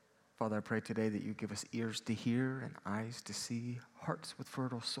Father, I pray today that you give us ears to hear and eyes to see, hearts with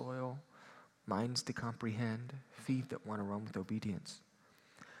fertile soil, minds to comprehend, feet that want to run with obedience.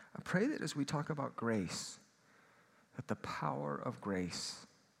 I pray that as we talk about grace, that the power of grace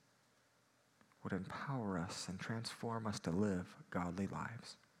would empower us and transform us to live godly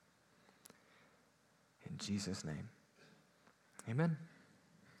lives. In Jesus' name, amen.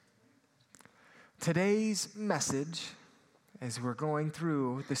 Today's message, as we're going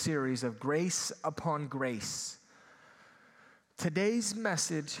through the series of Grace Upon Grace, today's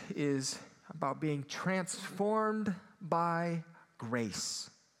message is about being transformed by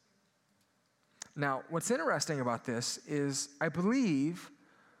grace. Now, what's interesting about this is I believe,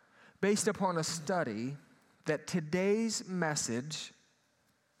 based upon a study, that today's message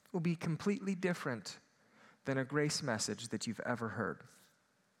will be completely different than a grace message that you've ever heard.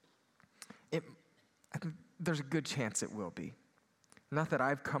 There's a good chance it will be. Not that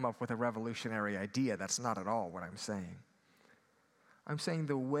I've come up with a revolutionary idea. That's not at all what I'm saying. I'm saying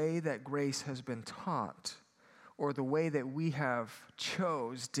the way that grace has been taught, or the way that we have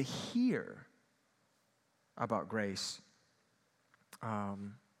chose to hear about grace, I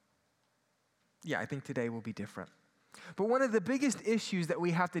think today will be different. But one of the biggest issues that we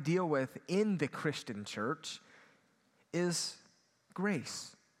have to deal with in the Christian church is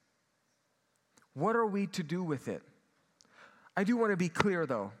grace. What are we to do with it? I do want to be clear,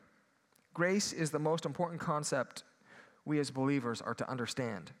 though. Grace is the most important concept we as believers are to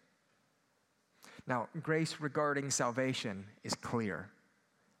understand. Now, grace regarding salvation is clear.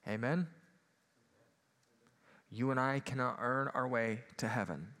 Amen? You and I cannot earn our way to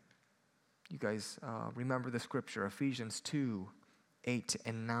heaven. You guys remember the scripture, Ephesians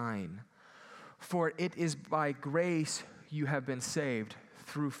 2:8-9. For it is by grace you have been saved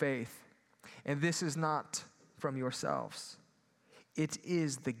through faith. And this is not from yourselves. It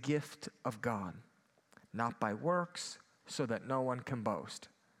is the gift of God, not by works, so that no one can boast.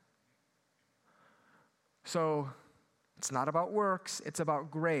 So it's not about works, it's about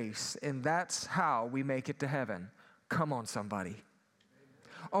grace, and that's how we make it to heaven. Come on, somebody.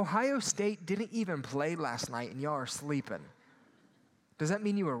 Ohio State didn't even play last night, and y'all are sleeping. Does that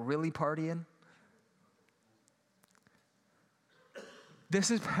mean you were really partying? This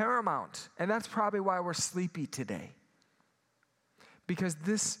is paramount, and that's probably why we're sleepy today. Because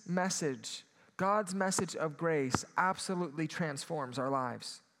this message, God's message of grace, absolutely transforms our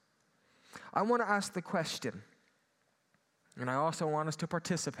lives. I want to ask the question, and I also want us to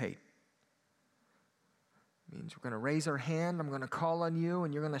participate. It means we're going to raise our hand, I'm going to call on you,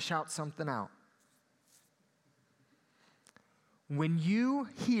 and you're going to shout something out. When you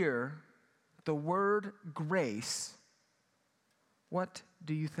hear the word grace, what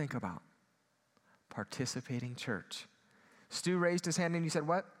do you think about? Participating church. Stu raised his hand and you said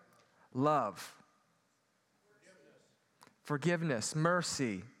what? Love. Forgiveness.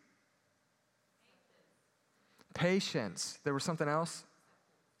 Mercy. Patience. There was something else?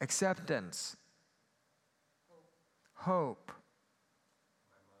 Acceptance. Hope.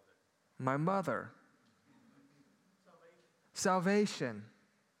 My mother. Salvation.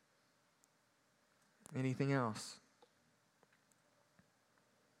 Anything else?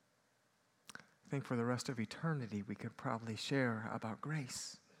 I think for the rest of eternity, we could probably share about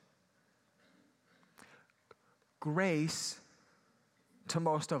grace. Grace, to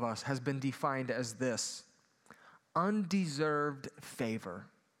most of us, has been defined as this: undeserved favor,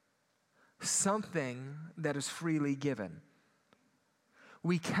 something that is freely given.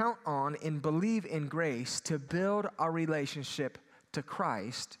 We count on and believe in grace to build our relationship to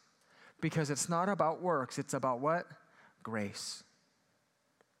Christ, because it's not about works, it's about what? Grace.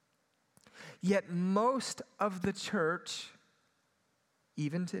 Yet most of the church,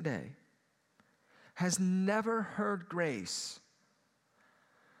 even today, has never heard grace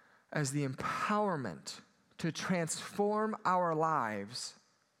as the empowerment to transform our lives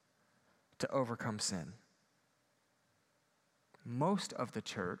to overcome sin. Most of the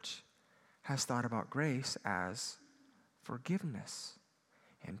church has thought about grace as forgiveness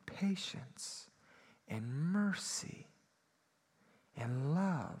and patience and mercy and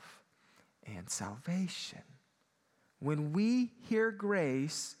love and salvation. When we hear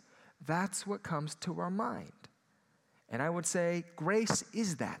grace, that's what comes to our mind. And I would say grace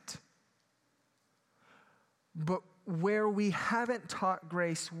is that. But where we haven't taught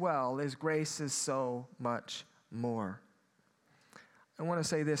grace well is grace is so much more. I want to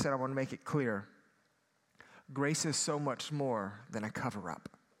say this, and I want to make it clear. Grace is so much more than a cover-up.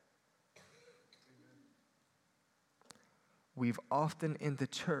 We've often in the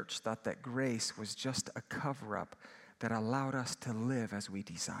church thought that grace was just a cover-up, that allowed us to live as we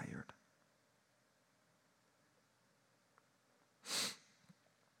desired.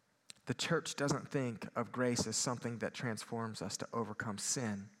 The church doesn't think of grace as something that transforms us to overcome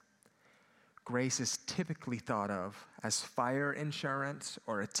sin. Grace is typically thought of as fire insurance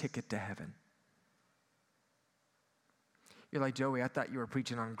or a ticket to heaven. You're like, Joey, I thought you were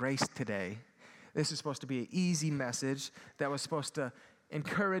preaching on grace today. This is supposed to be an easy message that was supposed to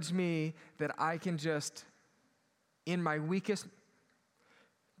encourage me that I can just, in my weakest...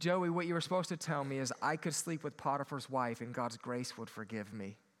 Joey, what you were supposed to tell me is I could sleep with Potiphar's wife and God's grace would forgive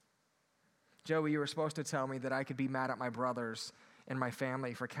me. Joey, you were supposed to tell me that I could be mad at my brothers and my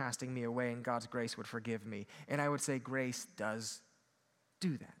family for casting me away and God's grace would forgive me. And I would say grace does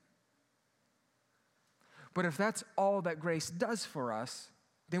do that. But if that's all that grace does for us,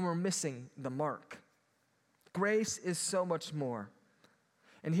 then we're missing the mark. Grace is so much more.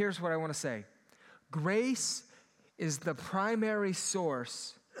 And here's what I want to say. Grace is the primary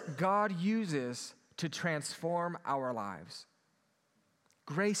source God uses to transform our lives.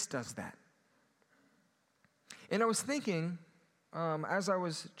 Grace does that. And I was thinking, as I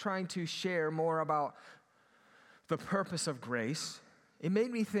was trying to share more about the purpose of grace, it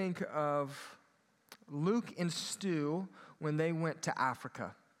made me think of Luke and Stu when they went to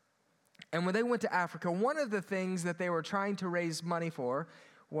Africa. And when they went to Africa, one of the things that they were trying to raise money for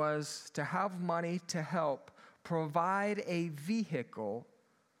was to have money to help provide a vehicle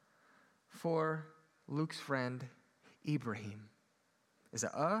for Luke's friend, Ibrahim. Is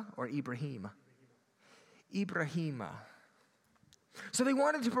it or Ibrahim? Ibrahima. So they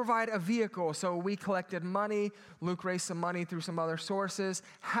wanted to provide a vehicle, so we collected money. Luke raised some money through some other sources,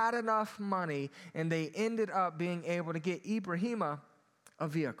 had enough money, and they ended up being able to get Ibrahima a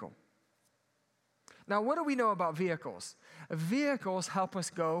vehicle. Now, what do we know about vehicles? Vehicles help us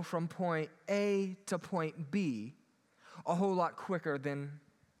go from point A to point B a whole lot quicker than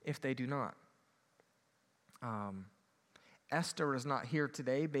if they do not. Esther is not here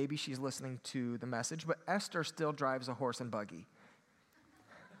today. Maybe she's listening to the message, but Esther still drives a horse and buggy.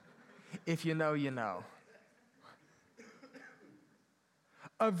 If you know, you know.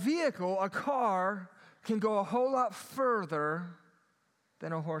 A vehicle, a car, can go a whole lot further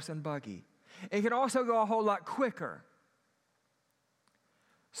than a horse and buggy. It can also go a whole lot quicker.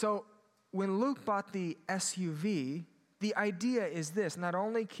 So when Luke bought the SUV, the idea is this: not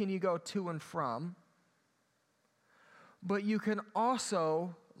only can you go to and from, but you can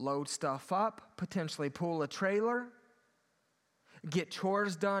also load stuff up, potentially pull a trailer, get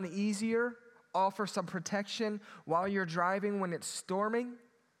chores done easier, offer some protection while you're driving when it's storming.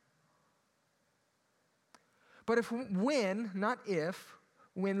 But when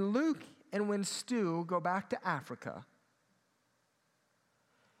Luke and when Stu go back to Africa,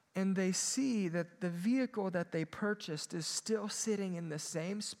 and they see that the vehicle that they purchased is still sitting in the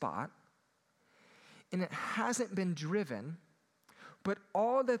same spot, and it hasn't been driven, but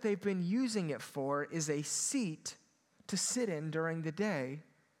all that they've been using it for is a seat to sit in during the day,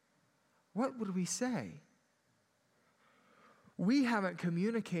 what would we say? We haven't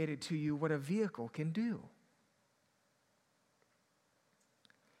communicated to you what a vehicle can do.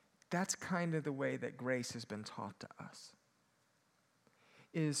 That's kind of the way that grace has been taught to us.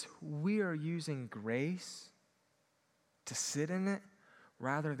 Is we are using grace to sit in it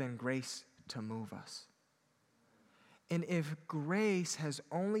rather than grace to move us. And if grace has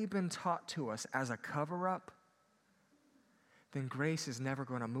only been taught to us as a cover-up, then grace is never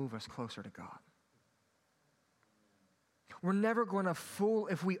going to move us closer to God. We're never going to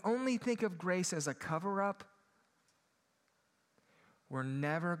if we only think of grace as a cover-up, we're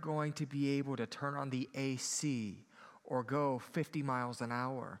never going to be able to turn on the AC or go 50 miles an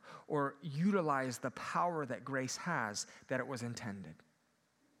hour or utilize the power that grace has that it was intended.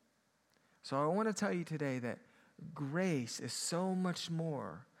 So I want to tell you today that grace is so much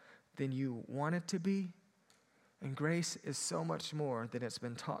more than you want it to be, and grace is so much more than it's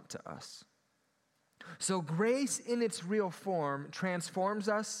been taught to us. So grace in its real form transforms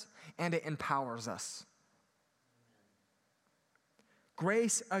us and it empowers us.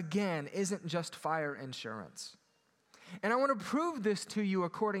 Grace, again, isn't just fire insurance. And I want to prove this to you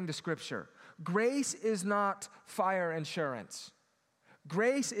according to Scripture. Grace is not fire insurance.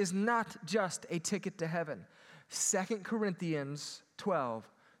 Grace is not just a ticket to heaven. 2 Corinthians 12,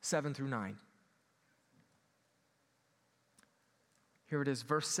 7 through 9. Here it is,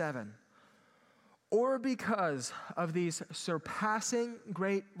 verse 7. Or because of these surpassing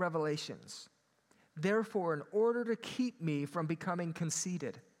great revelations, therefore, in order to keep me from becoming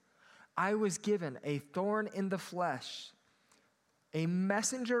conceited, I was given a thorn in the flesh, a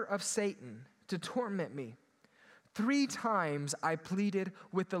messenger of Satan to torment me, 3 times I pleaded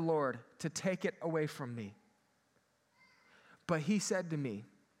with the Lord to take it away from me. But he said to me,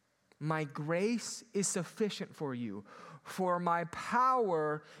 my grace is sufficient for you, for my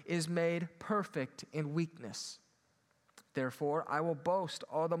power is made perfect in weakness. Therefore, I will boast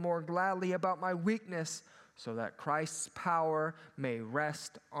all the more gladly about my weakness, so that Christ's power may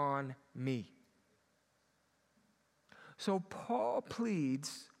rest on me. So Paul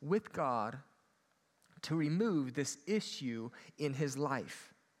pleads with God to remove this issue in his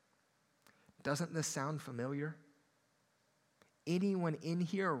life. Doesn't this sound familiar? Anyone in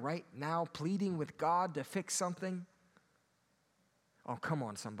here right now pleading with God to fix something? Oh, come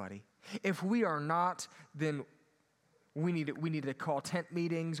on, somebody. If we are not, then we need to call tent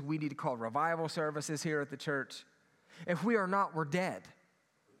meetings. We need to call revival services here at the church. If we are not, we're dead.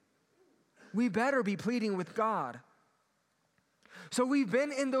 We better be pleading with God. So we've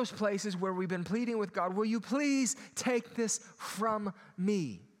been in those places where we've been pleading with God, will you please take this from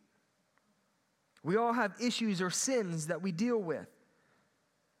me? We all have issues or sins that we deal with.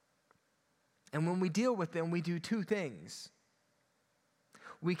 And when we deal with them, we do 2 things.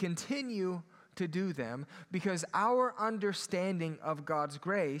 We continue to do them because our understanding of God's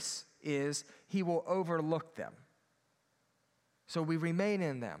grace is he will overlook them. So we remain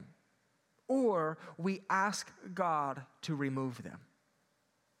in them. Or we ask God to remove them.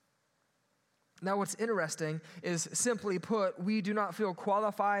 Now, what's interesting is, simply put, we do not feel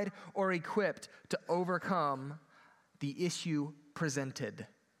qualified or equipped to overcome the issue presented.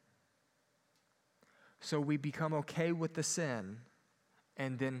 So we become okay with the sin,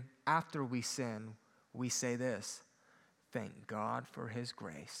 and then after we sin, we say this, thank God for his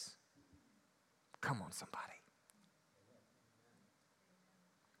grace. Come on, somebody.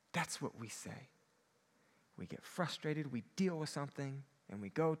 That's what we say. We get frustrated, we deal with something, and we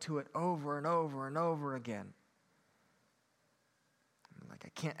go to it over and over and over again. Like, I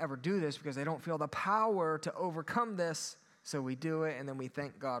can't ever do this because I don't feel the power to overcome this. So we do it, and then we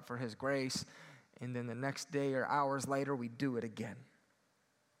thank God for his grace. And then the next day or hours later, we do it again.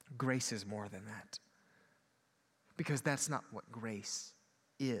 Grace is more than that. Because that's not what grace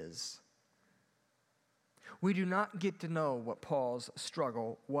is. We do not get to know what Paul's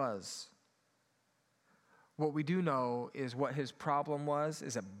struggle was. What we do know is what his problem was,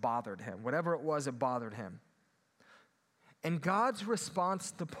 is it bothered him. Whatever it was, it bothered him. And God's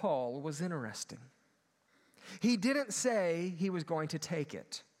response to Paul was interesting. He didn't say he was going to take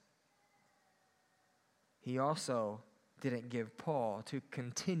it. He also didn't give Paul to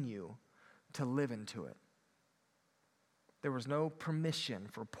continue to live into it. There was no permission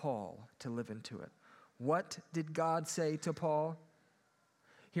for Paul to live into it. What did God say to Paul?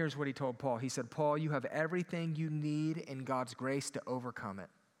 Here's what he told Paul. He said, Paul, you have everything you need in God's grace to overcome it.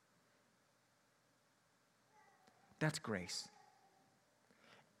 That's grace.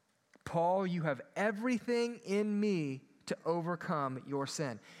 Paul, you have everything in me to overcome your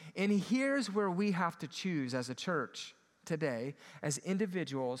sin. And here's where we have to choose as a church today, as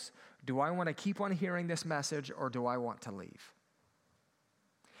individuals, do I want to keep on hearing this message or do I want to leave?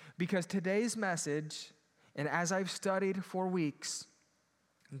 Because today's message, and as I've studied for weeks,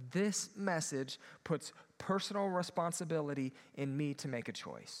 this message puts personal responsibility in me to make a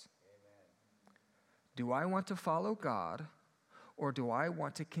choice. Amen. Do I want to follow God, or do I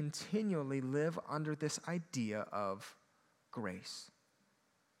want to continually live under this idea of grace?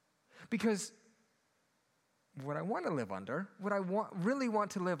 Because what I want to live under, really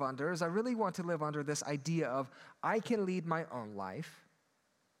want to live under, is I really want to live under this idea of I can lead my own life.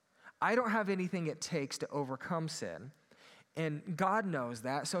 I don't have anything it takes to overcome sin. And God knows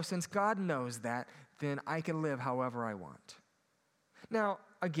that. So since God knows that, then I can live however I want. Now,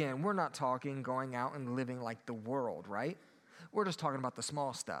 again, we're not talking going out and living like the world, right? We're just talking about the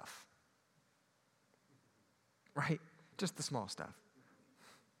small stuff. Right? Just the small stuff.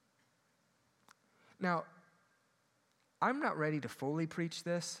 Now, I'm not ready to fully preach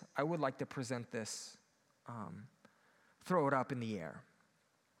this. I would like to present this, throw it up in the air.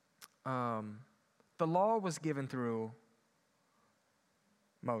 The law was given through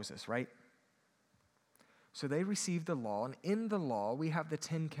Moses, right? So they received the law, and in the law we have the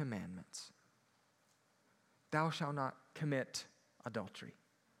 10 commandments. Thou shalt not commit adultery.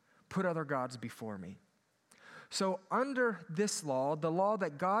 Put other gods before me. So under this law, the law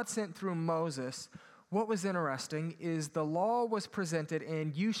that God sent through Moses, what was interesting is the law was presented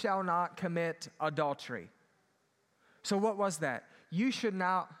in you shall not commit adultery. So what was that? You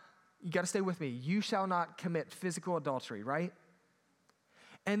got to stay with me. You shall not commit physical adultery, right?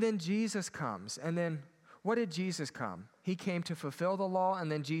 And then Jesus comes. And then what did Jesus come? He came to fulfill the law,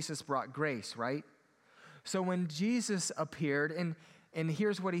 and then Jesus brought grace, right? So when Jesus appeared, and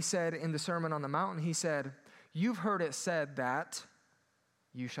here's what he said in the Sermon on the Mountain, he said, "You've heard it said that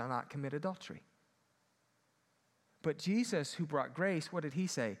you shall not commit adultery." But Jesus, who brought grace, what did he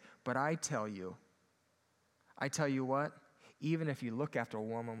say? "But I tell you what? Even if you look after a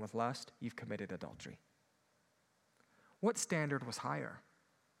woman with lust, you've committed adultery." What standard was higher?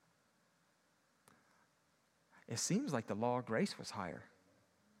 It seems like the law of grace was higher.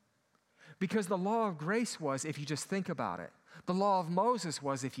 Because the law of grace was if you just think about it. The law of Moses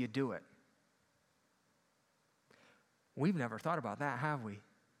was if you do it. We've never thought about that, have we?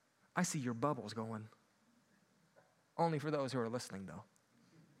 I see your bubbles going. Only for those who are listening, though.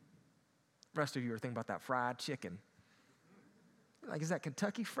 The rest of you are thinking about that fried chicken. Like, is that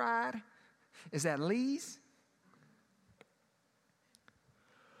Kentucky Fried? Is that Lee's?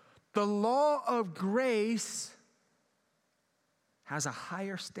 The law of grace has a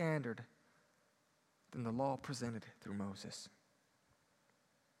higher standard than the law presented through Moses.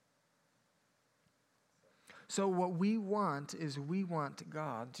 So what we want is we want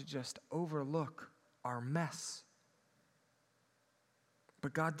God to just overlook our mess.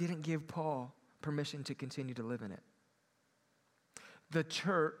 But God didn't give Paul permission to continue to live in it. The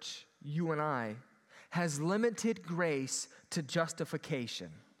church, you and I, has limited grace to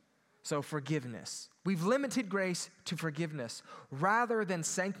justification. So forgiveness. We've limited grace to forgiveness rather than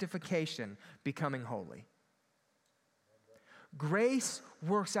sanctification, becoming holy. Grace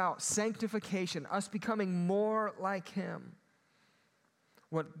works out sanctification, us becoming more like him.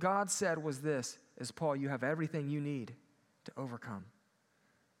 What God said was this, is Paul, you have everything you need to overcome.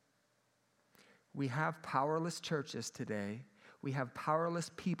 We have powerless churches today. We have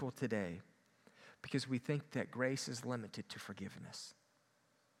powerless people today because we think that grace is limited to forgiveness.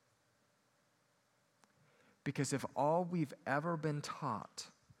 Because if all we've ever been taught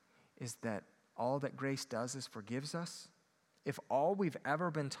is that all that grace does is forgives us, if all we've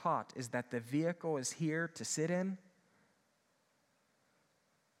ever been taught is that the vehicle is here to sit in,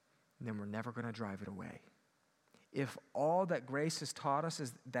 then we're never going to drive it away. If all that grace has taught us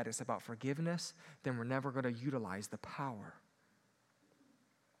is that it's about forgiveness, then we're never going to utilize the power.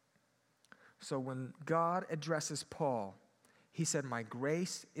 So when God addresses Paul, he said, "My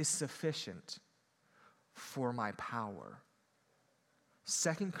grace is sufficient for my power."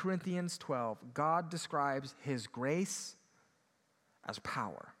 2 Corinthians 12, God describes his grace as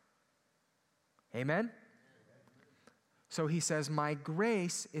power. Amen? So he says, "My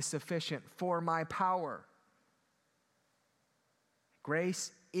grace is sufficient for my power."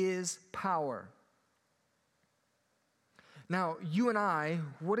 Grace is power. Now, you and I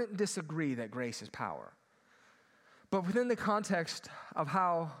wouldn't disagree that grace is power. But within the context of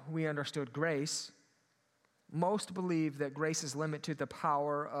how we understood grace, most believe that grace is limited to the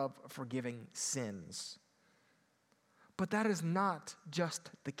power of forgiving sins. But that is not just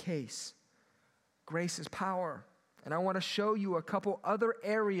the case. Grace is power. And I want to show you a couple other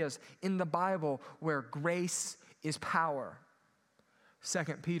areas in the Bible where grace is power.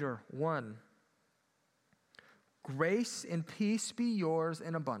 2 Peter 1. Grace and peace be yours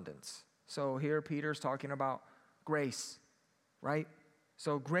in abundance. So here Peter's talking about grace, right?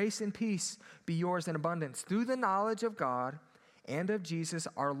 So grace and peace be yours in abundance through the knowledge of God and of Jesus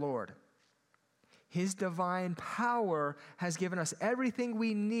our Lord. His divine power has given us everything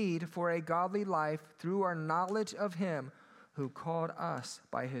we need for a godly life through our knowledge of him who called us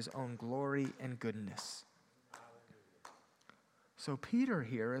by his own glory and goodness. So Peter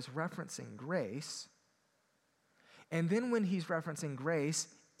here is referencing grace. And then when he's referencing grace,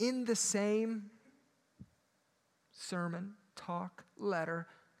 in the same sermon, talk, letter,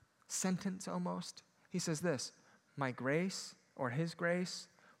 sentence almost, he says this, my grace, or his grace,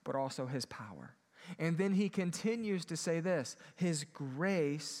 but also his power. And then he continues to say this, his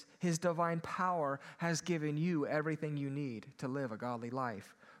grace, his divine power has given you everything you need to live a godly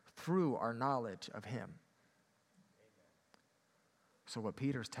life through our knowledge of him. So what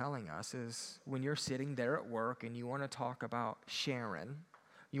Peter's telling us is when you're sitting there at work and you want to talk about Sharon,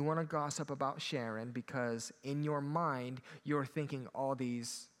 you want to gossip about Sharon because in your mind you're thinking all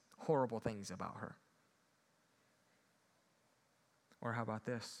these horrible things about her. Or how about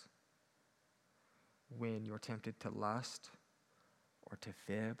this? When you're tempted to lust or to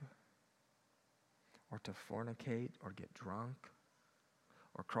fib or to fornicate or get drunk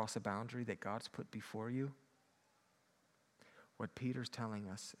or cross a boundary that God's put before you, what Peter's telling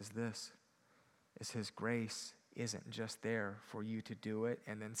us is this, is his grace isn't just there for you to do it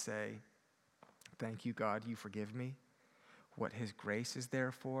and then say, thank you, God, you forgive me. What his grace is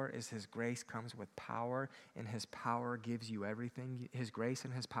there for is his grace comes with power, and his power gives you everything. His grace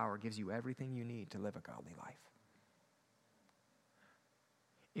and his power gives you everything you need to live a godly life.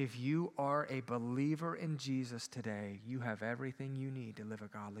 If you are a believer in Jesus today, you have everything you need to live a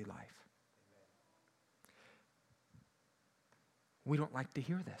godly life. We don't like to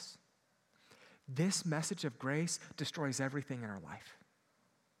hear this. This message of grace destroys everything in our life.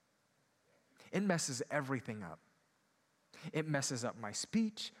 It messes everything up. It messes up my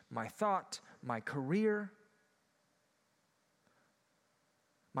speech, my thought, my career,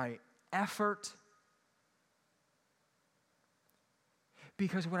 my effort.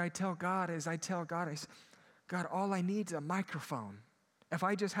 Because what I tell God is, God, all I need is a microphone. If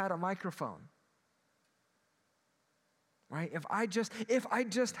I just had a microphone, right? If I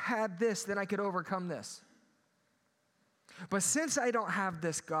just had this, then I could overcome this. But since I don't have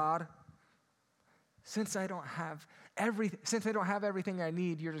this, God, since I don't have everything I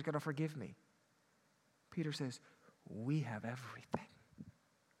need, you're just going to forgive me. Peter says, we have everything.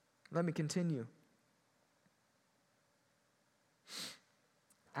 Let me continue.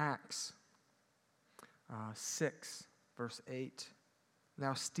 Acts 6, verse 8.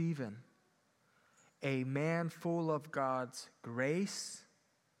 Now Stephen, a man full of God's grace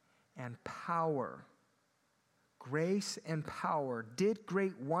and power, did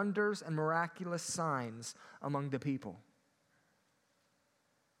great wonders and miraculous signs among the people.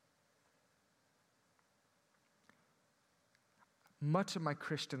 Much of my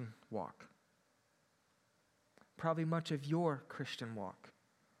Christian walk, probably much of your Christian walk,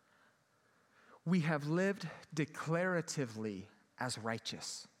 we have lived declaratively as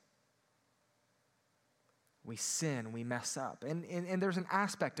righteous. We sin, we mess up. And there's an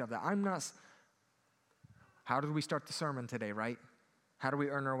aspect of that. How did we start the sermon today, right? How do we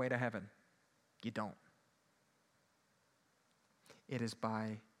earn our way to heaven? You don't. It is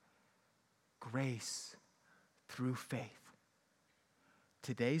by grace through faith.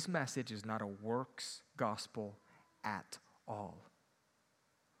 Today's message is not a works gospel at all.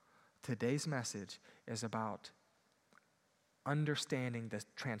 Today's message is about understanding the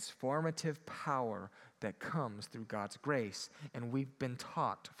transformative power that comes through God's grace. And we've been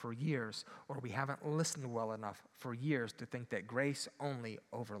taught for years, or we haven't listened well enough for years, to think that grace only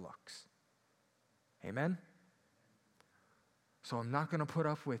overlooks. Amen? So I'm not going to put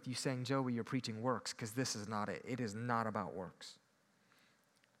up with you saying, Joey, you're preaching works, because this is not it. It is not about works.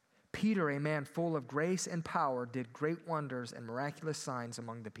 Peter, a man full of grace and power, did great wonders and miraculous signs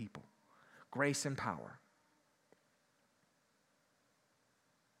among the people. Grace and power.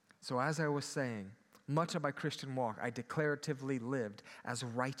 So as I was saying, much of my Christian walk, I declaratively lived as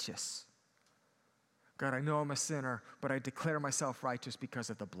righteous. God, I know I'm a sinner, but I declare myself righteous because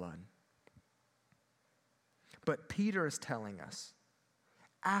of the blood. But Peter is telling us,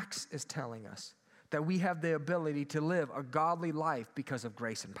 Acts is telling us, that we have the ability to live a godly life because of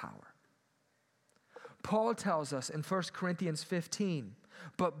grace and power. Paul tells us in 1 Corinthians 15,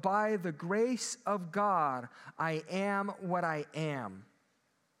 but by the grace of God, I am what I am.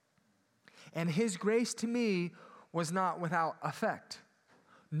 And his grace to me was not without effect.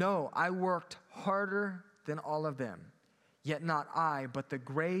 No, I worked harder than all of them. Yet not I, but the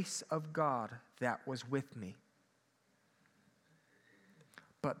grace of God that was with me.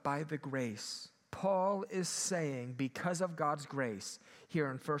 But by the grace, Paul is saying, because of God's grace, here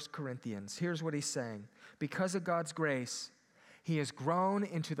in 1 Corinthians, here's what he's saying. Because of God's grace, he has grown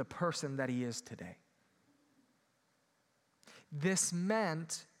into the person that he is today. This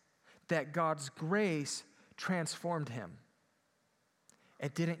meant that God's grace transformed him.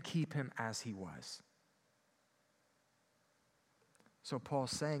 It didn't keep him as he was. So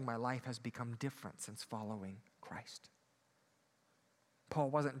Paul's saying, my life has become different since following Christ. Paul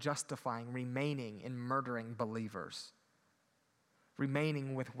wasn't justifying remaining in murdering believers,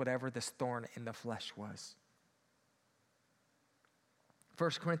 remaining with whatever this thorn in the flesh was.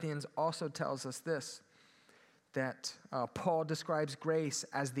 1 Corinthians also tells us this, that Paul describes grace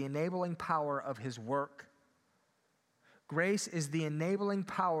as the enabling power of his work. Grace is the enabling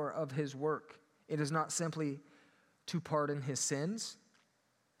power of his work. It is not simply to pardon his sins.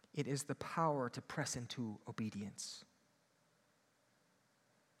 It is the power to press into obedience.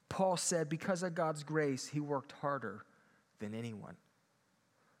 Paul said because of God's grace, he worked harder than anyone.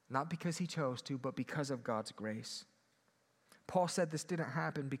 Not because he chose to, but because of God's grace. Paul said this didn't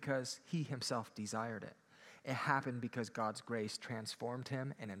happen because he himself desired it. It happened because God's grace transformed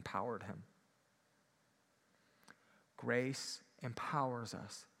him and empowered him. Grace empowers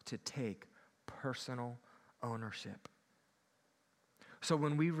us to take personal ownership. So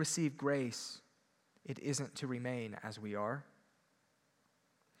when we receive grace, It isn't to remain as we are.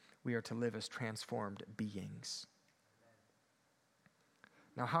 We are to live as transformed beings.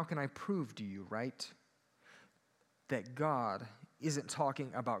 Now, how can I prove to you, right, that God isn't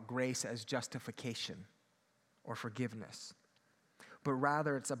talking about grace as justification or forgiveness, but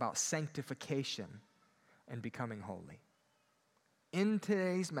rather it's about sanctification and becoming holy? In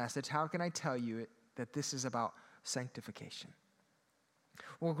today's message, how can I tell you that this is about sanctification?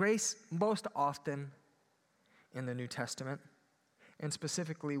 Well, grace, most often in the New Testament, and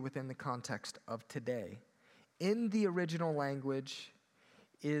specifically within the context of today, in the original language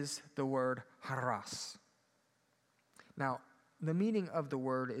is the word charis. Now, the meaning of the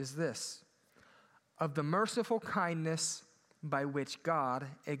word is this: of the merciful kindness by which God,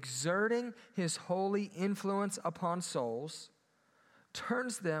 exerting his holy influence upon souls,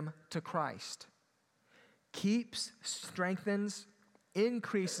 turns them to Christ, keeps, strengthens,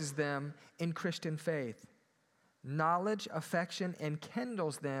 increases them in Christian faith, knowledge, affection, and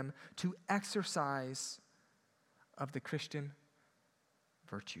kindles them to exercise of the Christian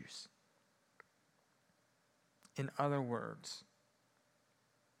virtues. In other words,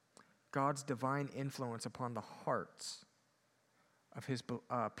 God's divine influence upon the hearts of his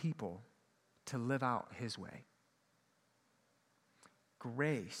people to live out his way.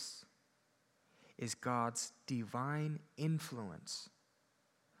 Grace is God's divine influence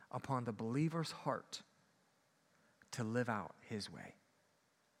upon the believer's heart to live out his way.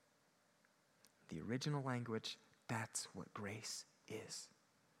 The original language, that's what grace is.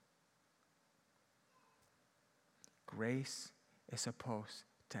 Grace is supposed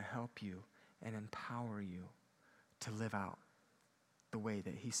to help you and empower you to live out the way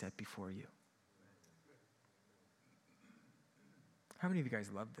that he set before you. How many of you guys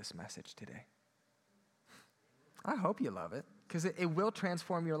love this message today? I hope you love it, because it will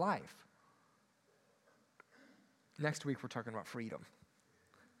transform your life. Next week, we're talking about freedom.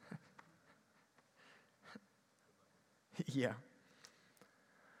 Yeah.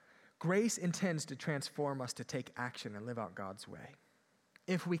 Grace intends to transform us to take action and live out God's way.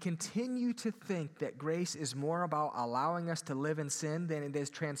 If we continue to think that grace is more about allowing us to live in sin than it is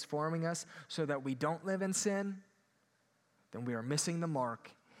transforming us so that we don't live in sin, then we are missing the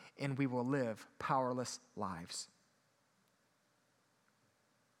mark and we will live powerless lives.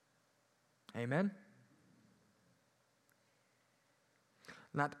 Amen?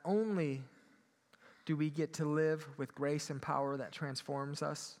 Not only do we get to live with grace and power that transforms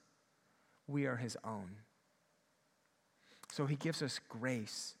us, we are his own. So he gives us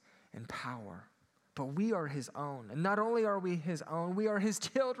grace and power, but we are his own. And not only are we his own, we are his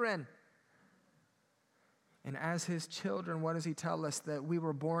children. And as his children, what does he tell us? That we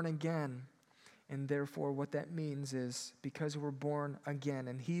were born again. And therefore, what that means is because we're born again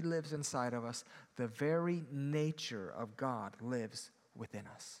and he lives inside of us, the very nature of God lives within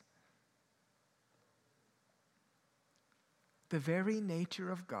us. The very nature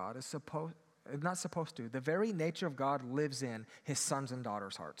of God is the very nature of God lives in his sons and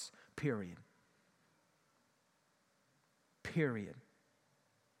daughters' hearts, period. Period.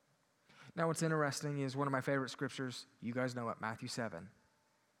 Now, what's interesting is one of my favorite scriptures, you guys know it, Matthew 7.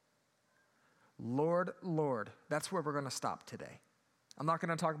 Lord, Lord, that's where we're going to stop today. I'm not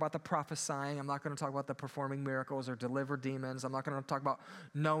going to talk about the prophesying. I'm not going to talk about the performing miracles or deliver demons. I'm not going to talk about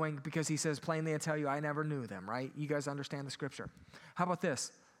knowing, because he says plainly, I tell you, I never knew them, right? You guys understand the scripture. How about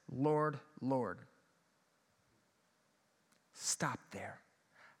this? Lord, Lord. Stop there.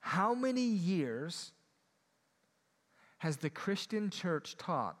 How many years has the Christian church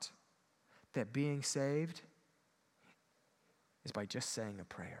taught that being saved is by just saying a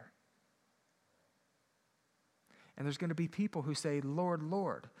prayer? And there's going to be people who say, Lord,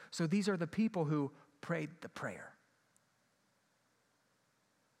 Lord. So these are the people who prayed the prayer.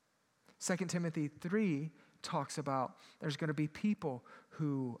 2 Timothy 3 talks about there's going to be people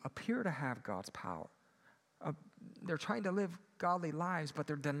who appear to have God's power. They're trying to live godly lives, but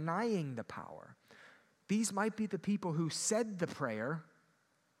they're denying the power. These might be the people who said the prayer,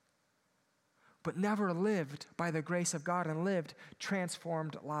 but never lived by the grace of God and lived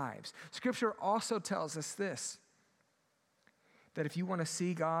transformed lives. Scripture also tells us this, that if you want to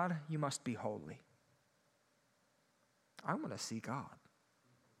see God, you must be holy. I want to see God.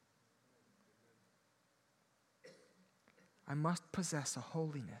 I must possess a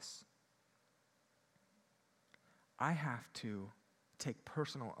holiness. I have to take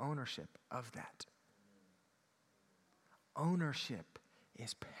personal ownership of that. Ownership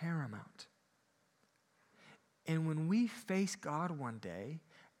is paramount. And when we face God one day,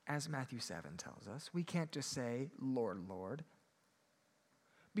 as Matthew 7 tells us, we can't just say, Lord, Lord.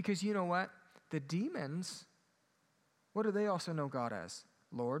 Because you know what? the demons, what do they also know God as?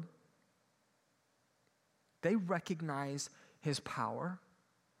 Lord. They recognize his power.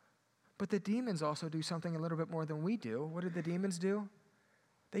 But the demons also do something a little bit more than we do. What did the demons do?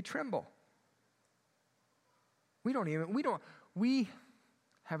 They tremble. We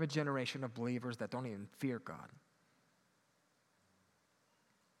have a generation of believers that don't even fear God.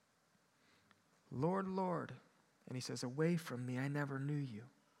 Lord, Lord. And he says, away from me, I never knew you.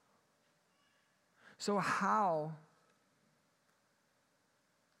 So how,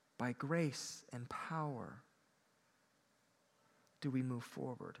 by grace and power, do we move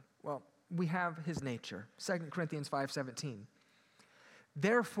forward? Well, we have his nature. 2 Corinthians 5:17.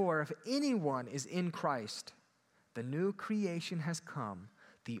 Therefore, if anyone is in Christ, the new creation has come,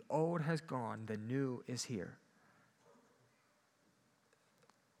 the old has gone, the new is here.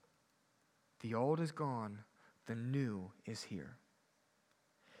 The old is gone, the new is here.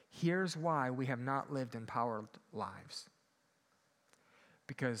 Here's why we have not lived empowered lives.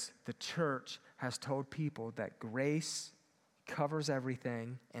 Because the church has told people that grace covers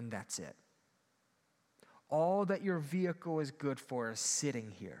everything and that's it. All that your vehicle is good for is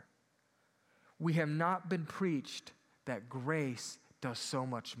sitting here. We have not been preached that grace does so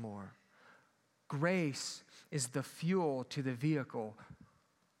much more. Grace is the fuel to the vehicle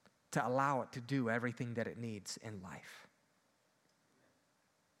to allow it to do everything that it needs in life.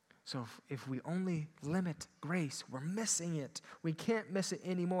 So if we only limit grace, we're missing it. We can't miss it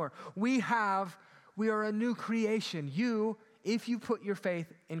anymore. We are a new creation. If you put your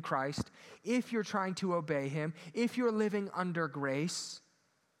faith in Christ, if you're trying to obey him, if you're living under grace,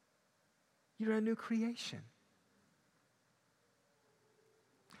 you're a new creation.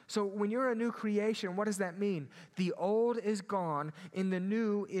 So when you're a new creation, what does that mean? The old is gone and the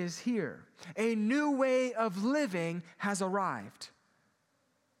new is here. A new way of living has arrived.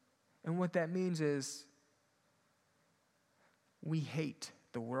 And what that means is we hate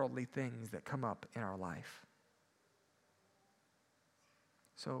the worldly things that come up in our life.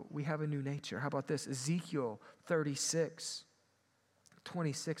 So we have a new nature. How about this? Ezekiel 36,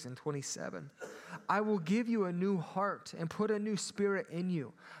 26 and 27. I will give you a new heart and put a new spirit in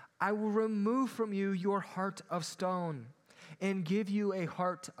you. I will remove from you your heart of stone and give you a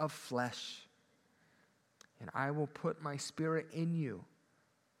heart of flesh. And I will put my spirit in you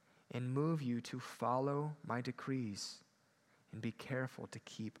and move you to follow my decrees and be careful to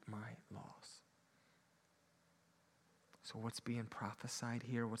keep my laws. So what's being prophesied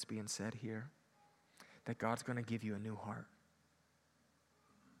here? What's being said here? That God's going to give you a new heart.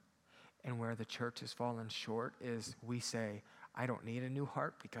 And where the church has fallen short is we say, I don't need a new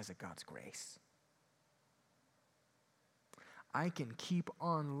heart because of God's grace. I can keep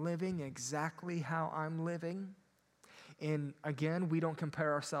on living exactly how I'm living. And again, we don't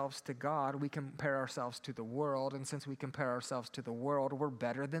compare ourselves to God. We compare ourselves to the world. And since we compare ourselves to the world, we're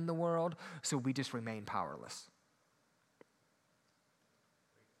better than the world. So we just remain powerless.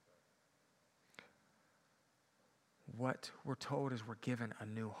 What we're told is we're given a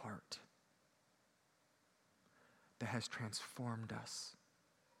new heart that has transformed us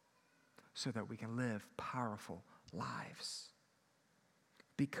so that we can live powerful lives.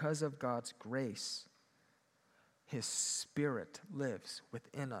 Because of God's grace, his Spirit lives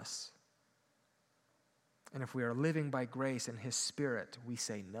within us. And if we are living by grace and his Spirit, we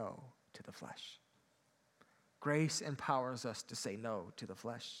say no to the flesh. Grace empowers us to say no to the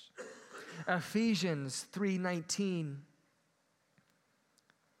flesh. Ephesians 3:19.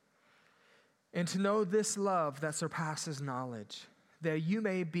 And to know this love that surpasses knowledge, that you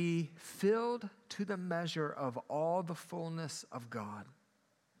may be filled to the measure of all the fullness of God.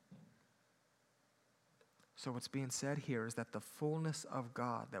 So what's being said here is that the fullness of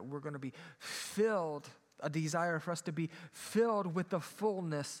God, that we're going to be filled, a desire for us to be filled with the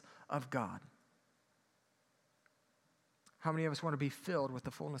fullness of God. How many of us want to be filled with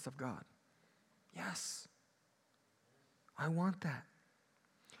the fullness of God? Yes. I want that.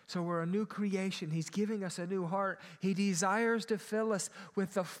 So we're a new creation. He's giving us a new heart. He desires to fill us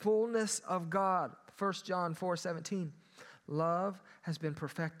with the fullness of God. 1 John 4:17. Love has been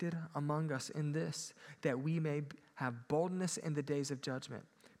perfected among us in this, that we may have boldness in the days of judgment.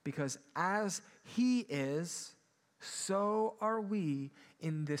 Because as he is, so are we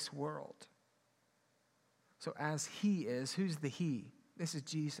in this world. So as he is, who's the he? This is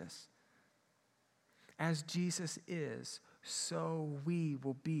Jesus. As Jesus is, so we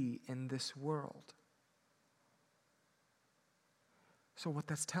will be in this world. So what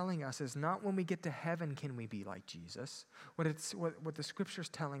that's telling us is not when we get to heaven can we be like Jesus. What the scripture's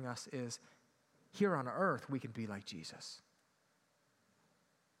telling us is here on earth we can be like Jesus.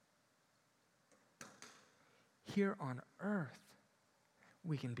 here on earth,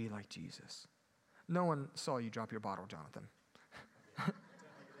 we can be like Jesus. No one saw you drop your bottle, Jonathan.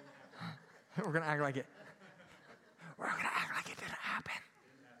 We're going to act like it. We're going to act like it didn't happen.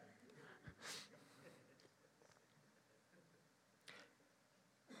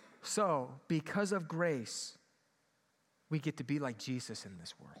 So, because of grace, we get to be like Jesus in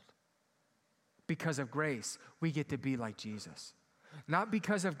this world. Because of grace, we get to be like Jesus. Not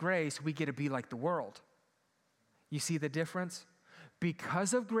because of grace, we get to be like the world. You see the difference?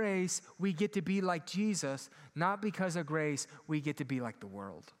 Because of grace, we get to be like Jesus. Not because of grace, we get to be like the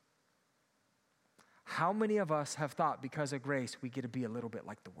world. How many of us have thought because of grace, we get to be a little bit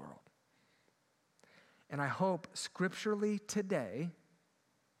like the world? And I hope scripturally today,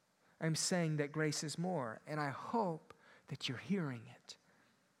 I'm saying that grace is more, and I hope that you're hearing it.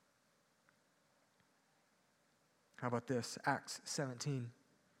 How about this? Acts 17.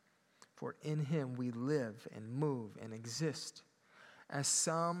 For in him we live and move and exist, as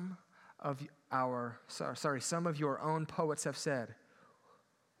some of your own poets have said,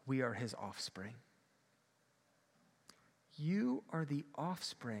 we are his offspring. You are the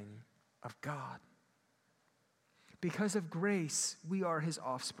offspring of God. Because of grace, we are his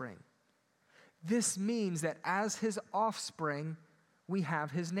offspring. This means that as his offspring, we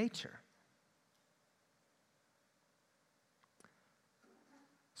have his nature.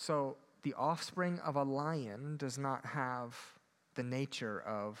 So the offspring of a lion does not have the nature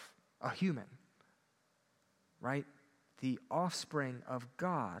of a human, right? The offspring of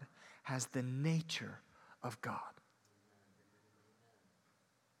God has the nature of God.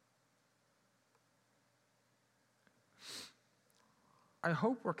 I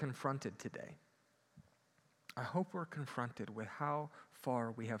hope we're confronted today. I hope we're confronted with how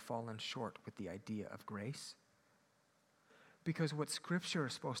far we have fallen short with the idea of grace. Because what Scripture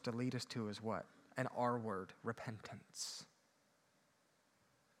is supposed to lead us to is what? An R word, repentance.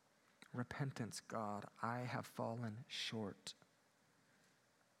 Repentance, God, I have fallen short.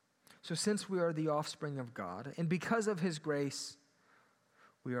 So since we are the offspring of God, and because of his grace,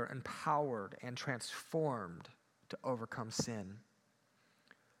 we are empowered and transformed to overcome sin.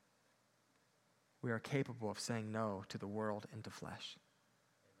 We are capable of saying no to the world and to flesh.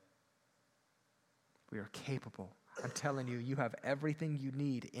 We are capable. I'm telling you, you have everything you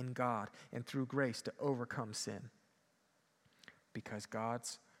need in God and through grace to overcome sin. Because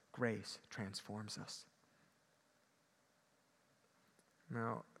God's grace transforms us.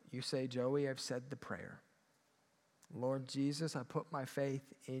 Now, you say, Joey, I've said the prayer. Lord Jesus, I put my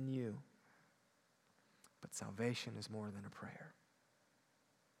faith in you. But salvation is more than a prayer.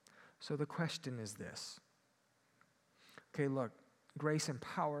 So the question is this. Okay, look, grace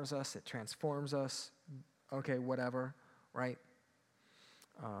empowers us, it transforms us. Okay, whatever, right?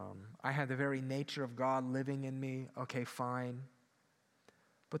 I have the very nature of God living in me. Okay, fine.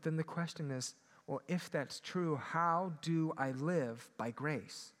 But then the question is, well, if that's true, how do I live by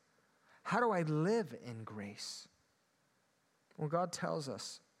grace? How do I live in grace? Well, God tells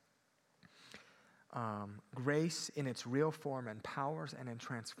us grace in its real form empowers and it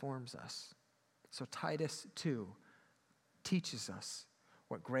transforms us. So Titus 2 teaches us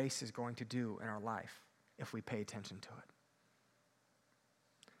what grace is going to do in our life if we pay attention to it.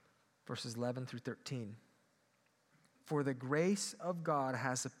 Verses 11 through 13. For the grace of God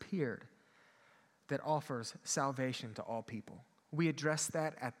has appeared that offers salvation to all people. We addressed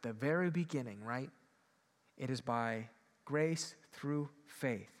that at the very beginning, right? It is by grace through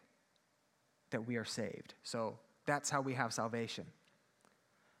faith that we are saved. So that's how we have salvation.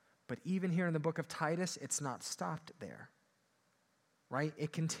 But even here in the book of Titus, it's not stopped there, right?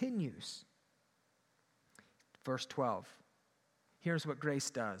 It continues. Verse 12. Here's what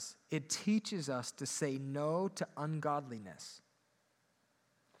grace does. It teaches us to say no to ungodliness.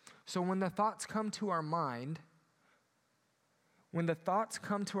 So when the thoughts come to our mind,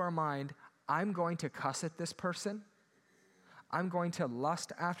 I'm going to cuss at this person. I'm going to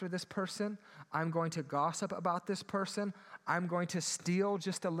lust after this person. I'm going to gossip about this person. I'm going to steal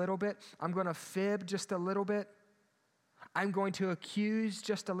just a little bit. I'm going to fib just a little bit. I'm going to accuse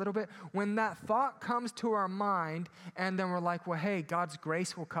just a little bit. When that thought comes to our mind, and then we're like, well, hey, God's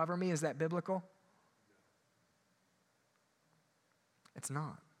grace will cover me. Is that biblical? It's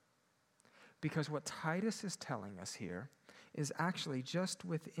not. Because what Titus is telling us here is actually just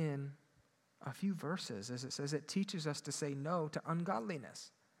within a few verses, as it says, it teaches us to say no to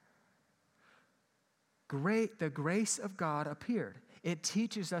ungodliness. The grace of God appeared. It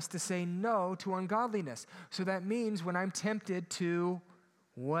teaches us to say no to ungodliness. So that means when I'm tempted to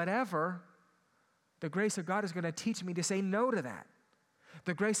whatever, the grace of God is going to teach me to say no to that.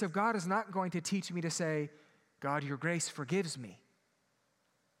 The grace of God is not going to teach me to say, God, your grace forgives me.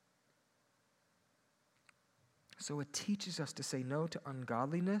 So it teaches us to say no to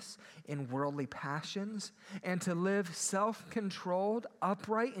ungodliness and worldly passions and to live self-controlled,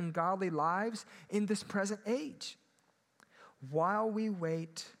 upright, and godly lives in this present age while we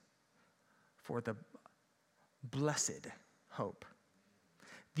wait for the blessed hope,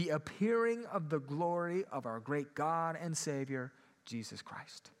 the appearing of the glory of our great God and Savior, Jesus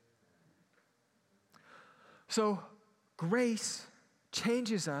Christ. So grace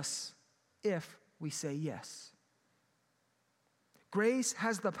changes us if we say yes. Grace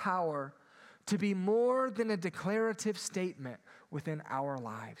has the power to be more than a declarative statement within our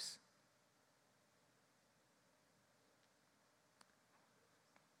lives.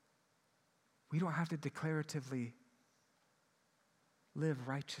 We don't have to declaratively live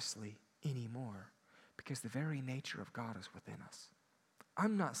righteously anymore because the very nature of God is within us.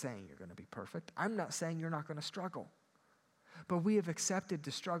 I'm not saying you're going to be perfect. I'm not saying you're not going to struggle. But we have accepted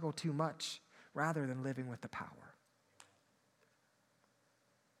to struggle too much rather than living with the power.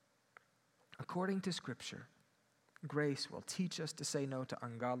 According to Scripture, grace will teach us to say no to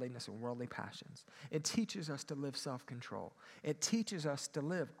ungodliness and worldly passions. It teaches us to live self-control. It teaches us to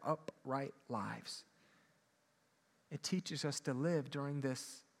live upright lives. It teaches us to live during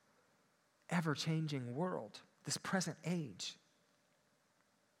this ever-changing world, this present age.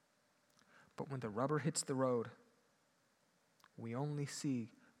 But when the rubber hits the road, we only see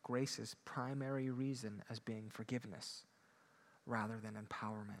grace's primary reason as being forgiveness rather than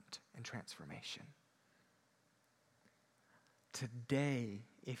empowerment and transformation. Today,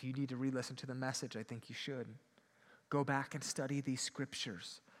 if you need to re-listen to the message, I think you should. Go back and study these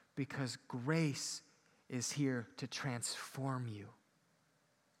scriptures because grace is here to transform you.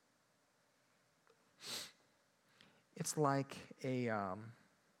 It's like a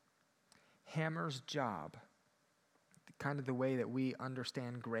hammer's job, kind of the way that we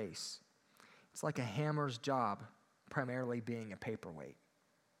understand grace. It's like a hammer's job primarily being a paperweight.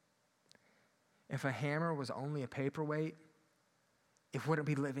 If a hammer was only a paperweight, it wouldn't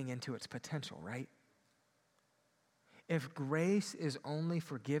be living into its potential, right? If grace is only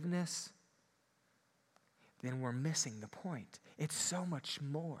forgiveness, then we're missing the point. It's so much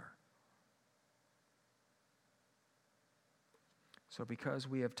more. So because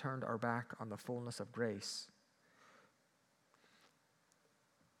we have turned our back on the fullness of grace,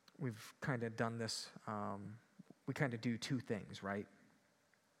 we've kind of done this, we kind of do two things, right?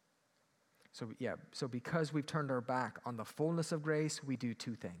 So because we've turned our back on the fullness of grace, we do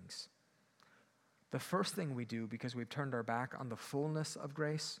two things. The first thing we do, because we've turned our back on the fullness of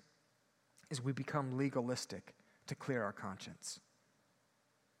grace, is we become legalistic to clear our conscience.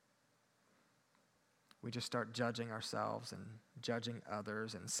 We just start judging ourselves and judging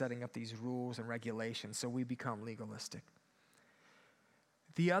others and setting up these rules and regulations, so we become legalistic.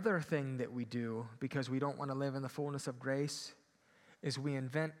 The other thing that we do, because we don't want to live in the fullness of grace, is we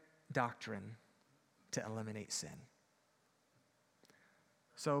invent doctrine to eliminate sin.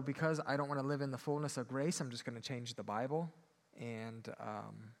 So because I don't want to live in the fullness of grace, I'm just going to change the Bible, and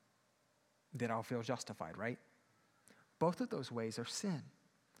then I'll feel justified, right? Both of those ways are sin.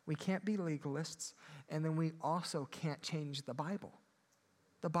 We can't be legalists, and then we also can't change the Bible.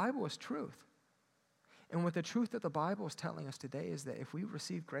 The Bible is truth. And what the truth that the Bible is telling us today is that if we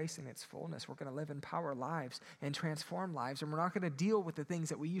receive grace in its fullness, we're going to live empowered lives and transform lives, and we're not going to deal with the things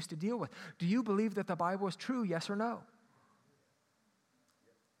that we used to deal with. Do you believe that the Bible is true, yes or no?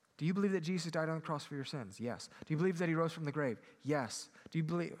 Do you believe that Jesus died on the cross for your sins? Yes. Do you believe that he rose from the grave? Yes. Do you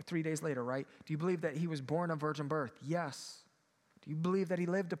believe 3 days later, right? Do you believe that he was born of virgin birth? Yes. Do you believe that he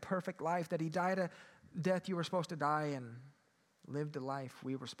lived a perfect life, that he died a death you were supposed to die and lived a life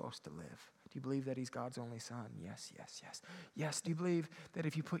we were supposed to live? Do you believe that he's God's only son? Yes, yes, yes. Yes, do you believe that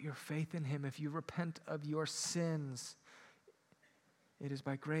if you put your faith in him, if you repent of your sins, it is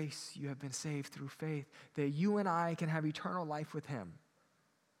by grace you have been saved through faith, that you and I can have eternal life with him?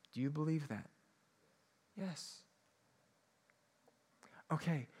 Do you believe that? Yes.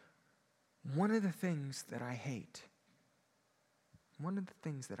 Okay, one of the things that I hate,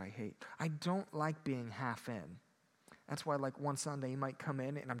 I don't like being half in. That's why, like, one Sunday you might come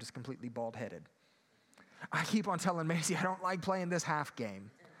in and I'm just completely bald-headed. I keep on telling Macy, I don't like playing this half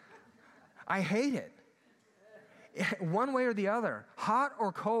game. I hate it. One way or the other, hot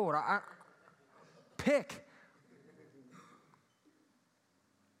or cold, pick.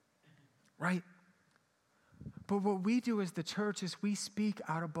 Right? But what we do as the church is we speak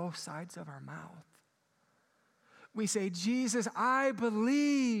out of both sides of our mouth. We say, Jesus, I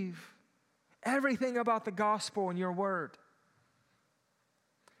believe everything about the gospel and your word.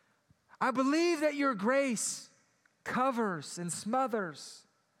 I believe that your grace covers and smothers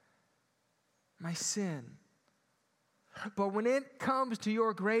my sin. But when it comes to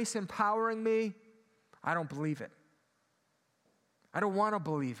your grace empowering me, I don't believe it. I don't want to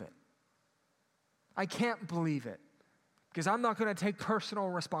believe it. I can't believe it because I'm not going to take personal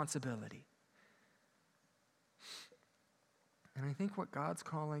responsibility. And I think what God's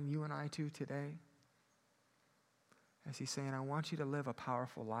calling you and I to today, as he's saying, I want you to live a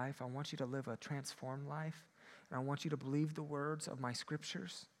powerful life. I want you to live a transformed life. And I want you to believe the words of my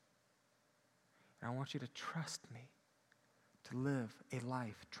scriptures. And I want you to trust me to live a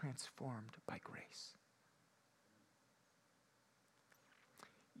life transformed by grace.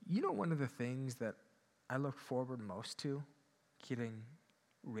 You know, one of the things that I look forward most to getting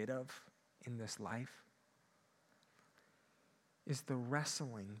rid of in this life is the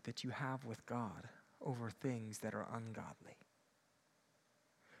wrestling that you have with God over things that are ungodly.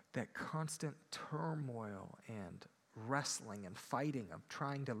 That constant turmoil and wrestling and fighting of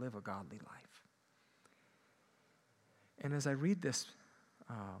trying to live a godly life. And as I read this,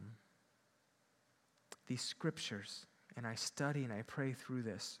 these scriptures, and I study and I pray through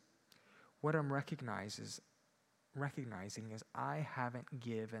this, what I'm recognizing is I haven't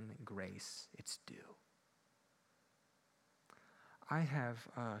given grace its due. I have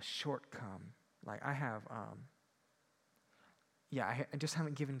shortcome. Like I have, I just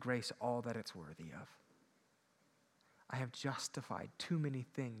haven't given grace all that it's worthy of. I have justified too many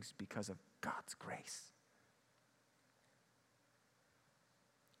things because of God's grace.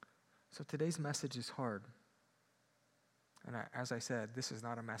 So today's message is hard. And as I said, this is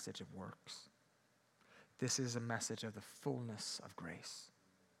not a message of works. This is a message of the fullness of grace.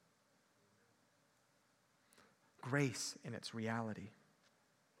 Grace in its reality.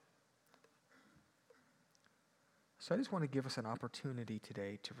 So I just want to give us an opportunity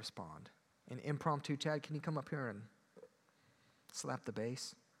today to respond. An impromptu, Chad, can you come up here and slap the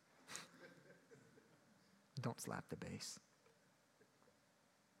bass? Don't slap the bass.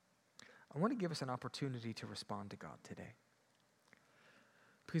 I want to give us an opportunity to respond to God today.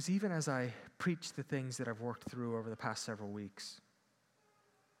 Because even as I preach the things that I've worked through over the past several weeks,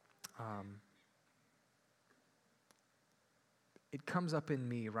 it comes up in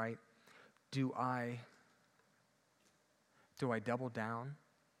me, right? Do I double down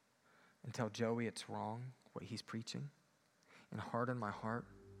and tell Joey it's wrong, what he's preaching, and harden my heart?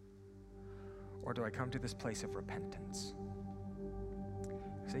 Or do I come to this place of repentance?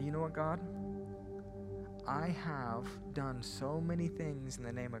 Say, you know what, God? I have done so many things in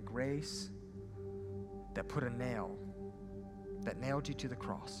the name of grace that nailed you to the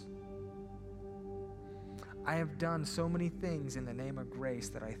cross. I have done so many things in the name of grace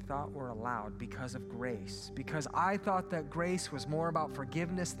that I thought were allowed because of grace, because I thought that grace was more about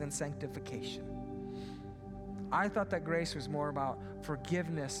forgiveness than sanctification. I thought that grace was more about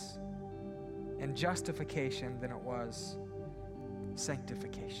forgiveness and justification than it was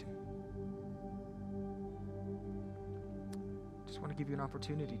sanctification. Just want to give you an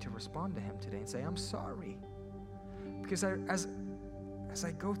opportunity to respond to him today and say, I'm sorry. Because as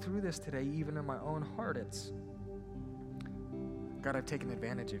I go through this today, even in my own heart, it's, God, I've taken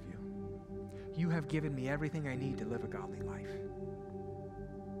advantage of you. You have given me everything I need to live a godly life.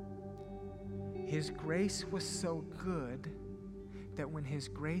 His grace was so good that when his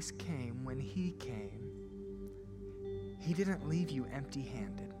grace came, when he came, he didn't leave you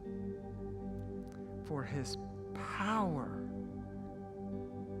empty-handed. For his power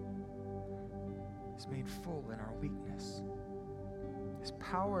is made full in our weakness. His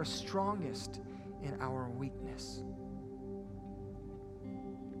power is strongest in our weakness.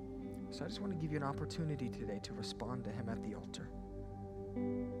 So I just want to give you an opportunity today to respond to him at the altar.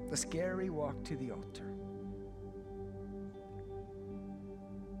 The scary walk to the altar.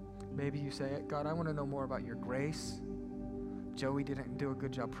 Maybe you say, God, I want to know more about your grace. Joey didn't do a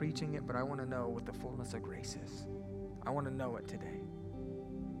good job preaching it, but I want to know what the fullness of grace is. I want to know it today.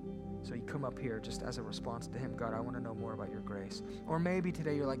 So you come up here just as a response to him, God, I want to know more about your grace. Or maybe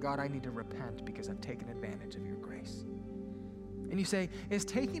today you're like, God, I need to repent because I've taken advantage of your grace. And you say, is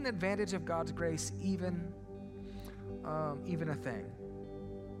taking advantage of God's grace even a thing?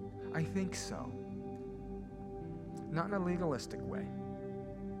 I think so. Not in a legalistic way.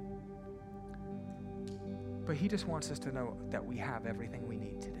 But he just wants us to know that we have everything we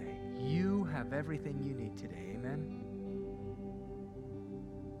need today. You have everything you need today. Amen?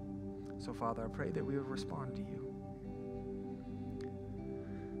 So, Father, I pray that we would respond to you.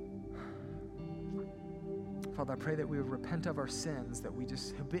 Father, I pray that we would repent of our sins that we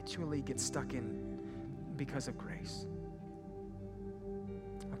just habitually get stuck in because of grace.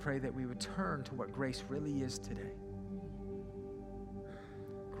 I pray that we would turn to what grace really is today.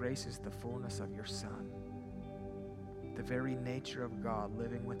 grace is the fullness of your Son, the very nature of God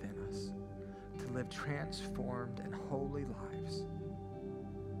living within us, to live transformed and holy lives.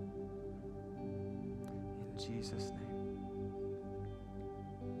 In Jesus' name.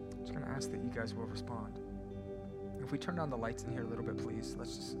 I'm just going to ask that you guys will respond. If we turn down the lights in here a little bit, please,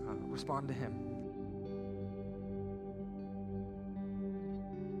 let's just respond to him.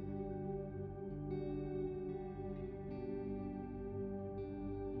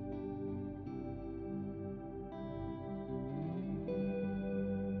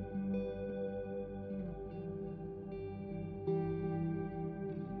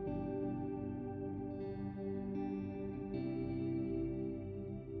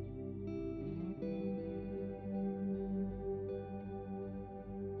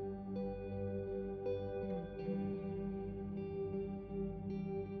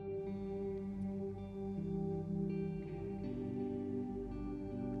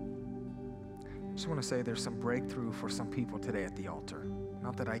 I just want to say there's some breakthrough for some people today at the altar.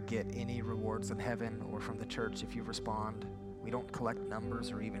 Not that I get any rewards in heaven or from the church if you respond. We don't collect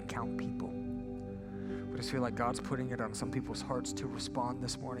numbers or even count people. But I just feel like God's putting it on some people's hearts to respond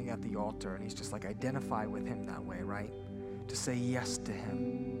this morning at the altar. And he's just like, identify with him that way, right? To say yes to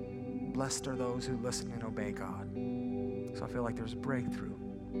him. Blessed are those who listen and obey God. So I feel like there's breakthrough.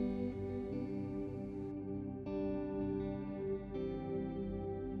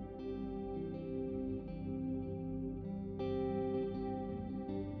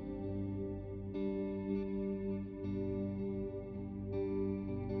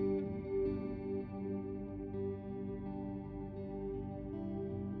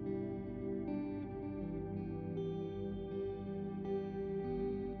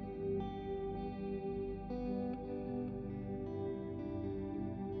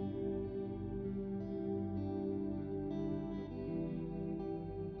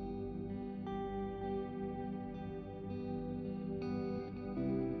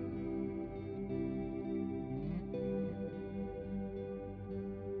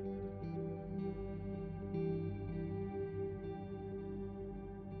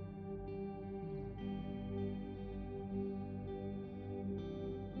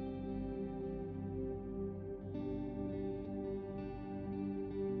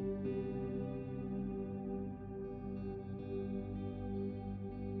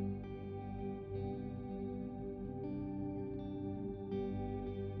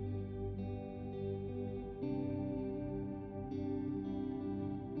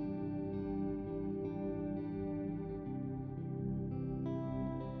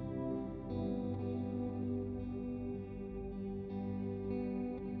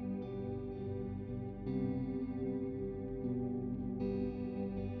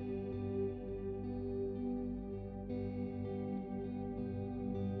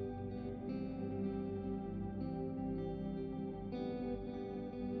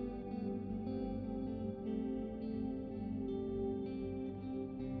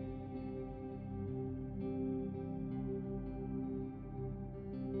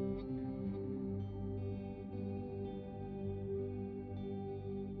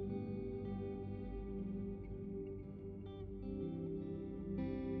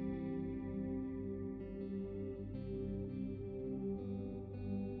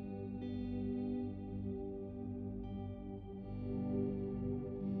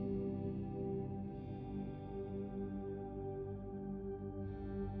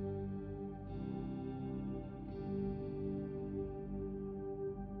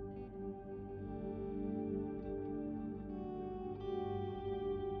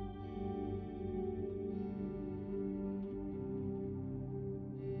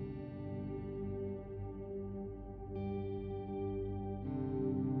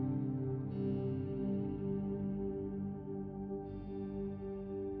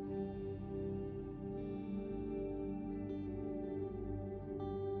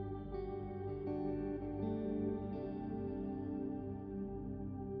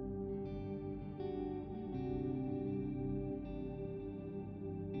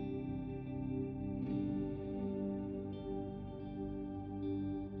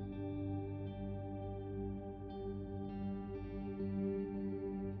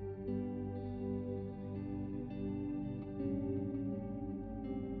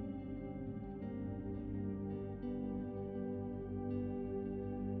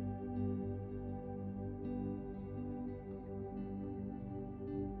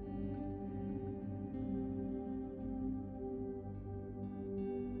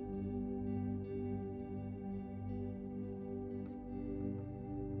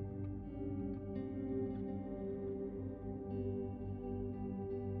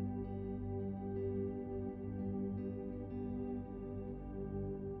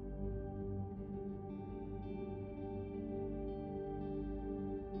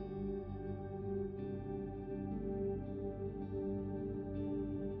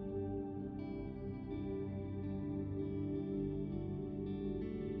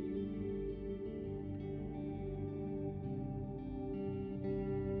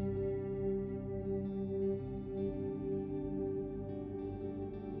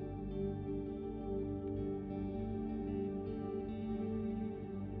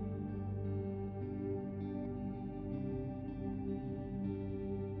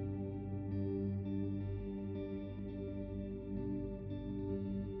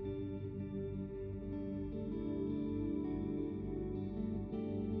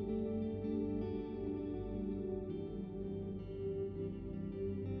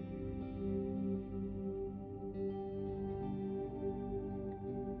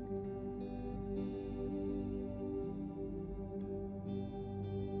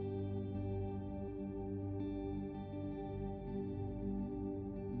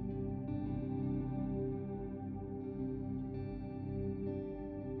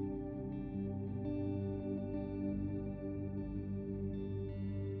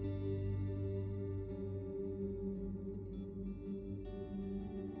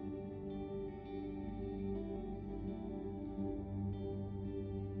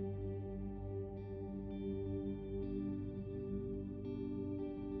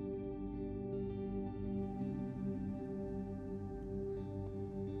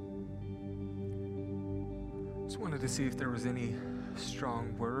 Just wanted to see if there was any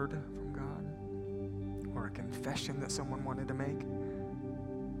strong word from God or a confession that someone wanted to make.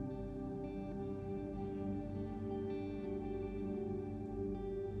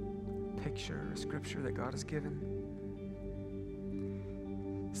 Picture or scripture that God has given.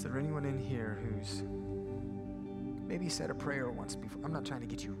 Is there anyone in here who's maybe said a prayer once before? I'm not trying to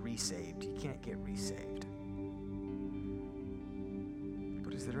get you resaved. You can't get resaved.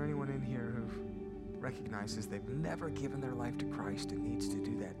 But is there anyone in here who recognizes they've never given their life to Christ and needs to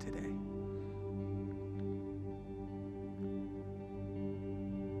do that today?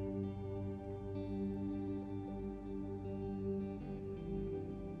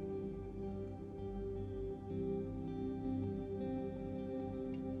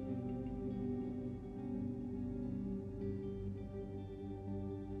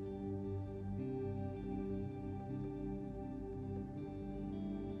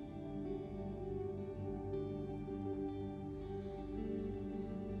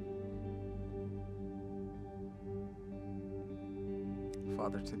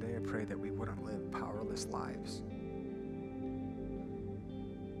 Father, today I pray that we wouldn't live powerless lives.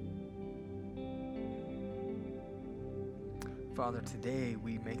 Father, today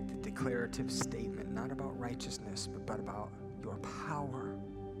we make the declarative statement, not about righteousness, but about your power.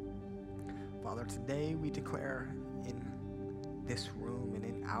 Father, today we declare in this room and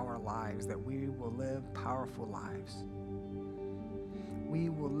in our lives that we will live powerful lives. We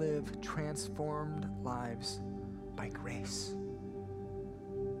will live transformed lives by grace.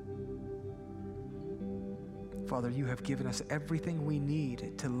 Father, you have given us everything we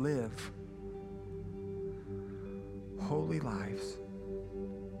need to live holy lives.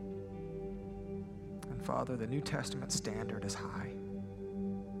 And Father, the New Testament standard is high.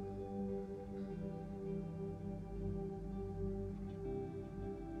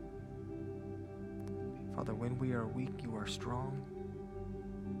 Father, when we are weak, you are strong.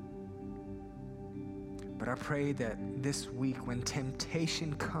 But I pray that this week, when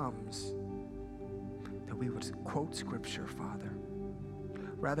temptation comes, that we would quote Scripture, Father.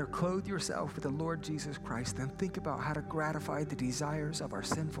 Rather, clothe yourself with the Lord Jesus Christ than think about how to gratify the desires of our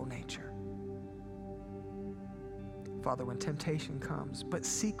sinful nature. Father, when temptation comes, but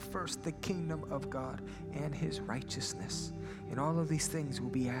seek first the kingdom of God and his righteousness, and all of these things will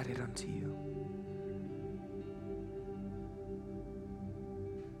be added unto you.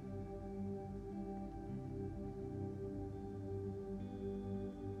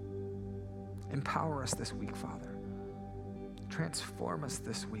 Empower us this week, Father. Transform us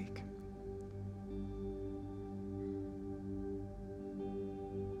this week.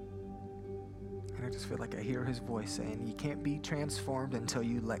 And I just feel like I hear his voice saying, you can't be transformed until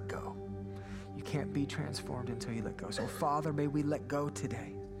you let go. You can't be transformed until you let go. So, Father, may we let go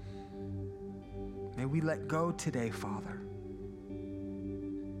today. May we let go today, Father.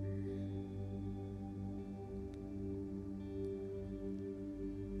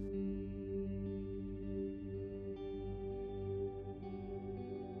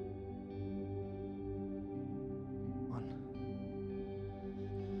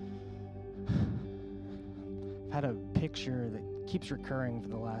 I've had a picture that keeps recurring for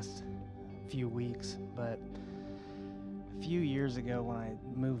the last few weeks, but a few years ago when I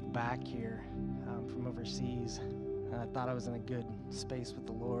moved back here from overseas, I thought I was in a good space with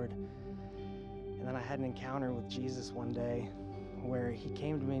the Lord. And then I had an encounter with Jesus one day where he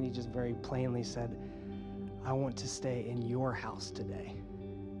came to me and he just very plainly said, I want to stay in your house today.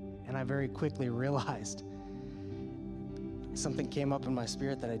 And I very quickly realized something came up in my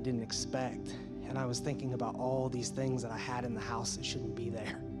spirit that I didn't expect. And I was thinking about all these things that I had in the house that shouldn't be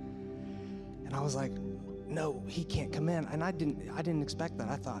there. And I was like, no, he can't come in. And I didn't expect that.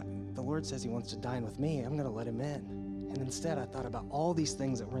 I thought, the Lord says he wants to dine with me. I'm going to let him in. And instead, I thought about all these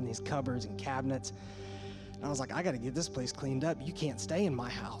things that were in these cupboards and cabinets. And I was like, I got to get this place cleaned up. You can't stay in my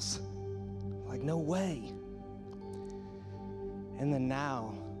house. Like, no way. And then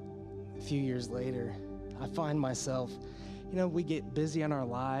now, a few years later, I find myself, we get busy in our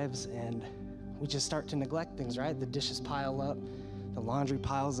lives and we just start to neglect things, right? The dishes pile up, the laundry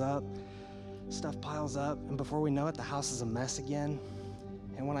piles up, stuff piles up, and before we know it, the house is a mess again.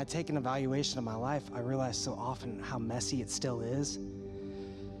 And when I take an evaluation of my life, I realize so often how messy it still is,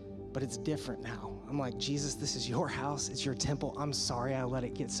 but it's different now. I'm like, Jesus, this is your house, it's your temple. I'm sorry I let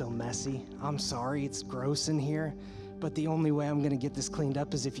it get so messy. I'm sorry it's gross in here, but the only way I'm gonna get this cleaned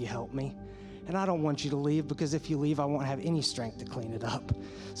up is if you help me. And I don't want you to leave, because if you leave, I won't have any strength to clean it up.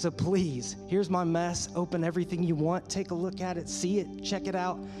 So please, here's my mess. Open everything you want. Take a look at it. See it. Check it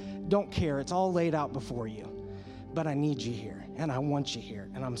out. Don't care. It's all laid out before you. But I need you here, and I want you here.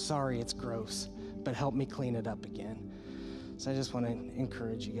 And I'm sorry it's gross, but help me clean it up again. So I just want to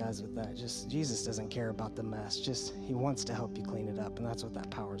encourage you guys with that. Just Jesus doesn't care about the mess. Just he wants to help you clean it up, and that's what that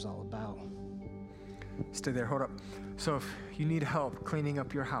power is all about. Stay there, hold up. So if you need help cleaning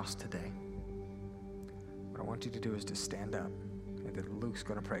up your house today, what I want you to do is just stand up, and then Luke's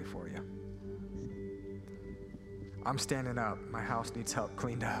going to pray for you. I'm standing up. My house needs help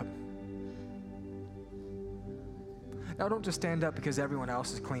cleaned up. Now, don't just stand up because everyone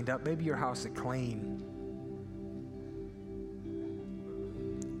else is cleaned up. Maybe your house is clean.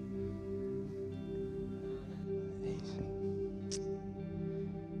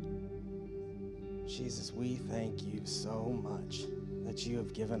 Jesus, we thank you so much that you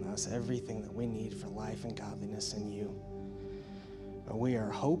have given us everything that we need for life and godliness in you. But we are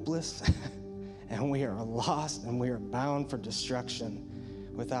hopeless and we are lost and we are bound for destruction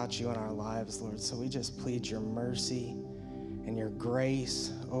without you in our lives, Lord. So we just plead your mercy and your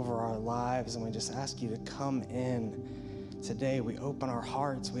grace over our lives, and we just ask you to come in today. We open our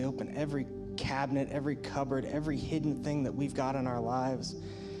hearts. We open every cabinet, every cupboard, every hidden thing that we've got in our lives.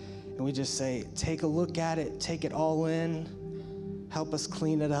 And we just say, take a look at it, take it all in, help us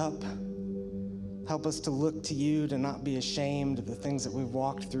clean it up. Help us to look to you, to not be ashamed of the things that we've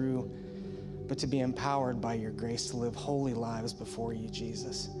walked through, but to be empowered by your grace to live holy lives before you,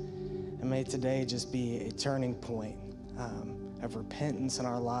 Jesus. And may today just be a turning point of repentance in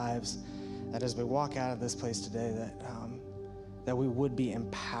our lives, that as we walk out of this place today, that we would be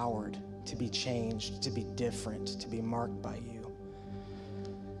empowered to be changed, to be different, to be marked by you.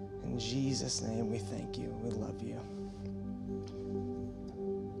 In Jesus' name, we thank you. We love you.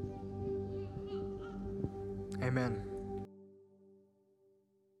 Amen.